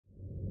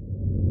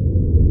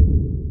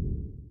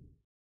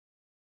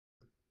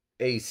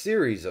A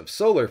series of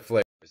solar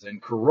flares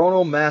and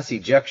coronal mass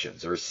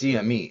ejections, or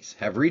CMEs,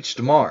 have reached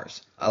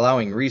Mars,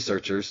 allowing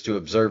researchers to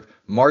observe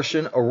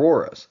Martian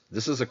auroras.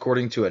 This is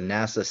according to a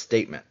NASA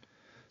statement.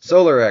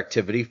 Solar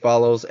activity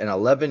follows an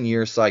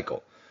 11-year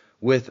cycle,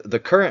 with the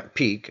current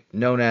peak,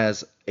 known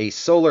as a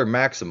solar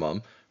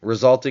maximum,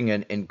 resulting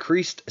in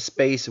increased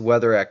space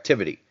weather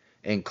activity,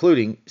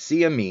 including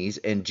CMEs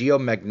and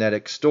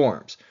geomagnetic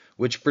storms,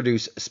 which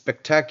produce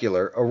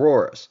spectacular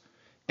auroras.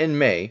 In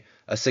May,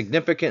 a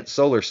significant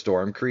solar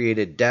storm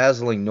created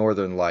dazzling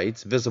northern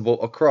lights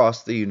visible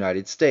across the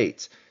United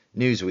States,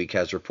 Newsweek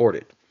has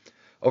reported.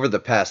 Over the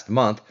past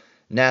month,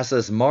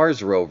 NASA's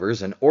Mars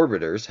rovers and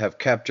orbiters have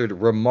captured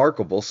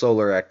remarkable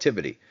solar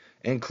activity,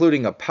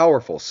 including a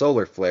powerful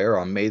solar flare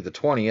on May the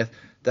 20th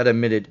that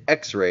emitted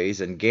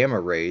X-rays and gamma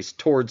rays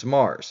towards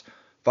Mars,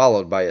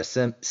 followed by a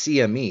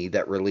CME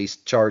that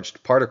released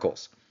charged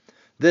particles.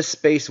 This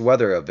space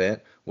weather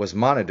event was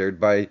monitored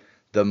by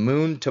the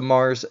Moon to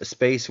Mars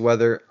Space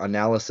Weather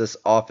Analysis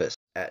Office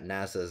at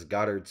NASA's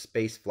Goddard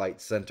Space Flight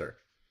Center.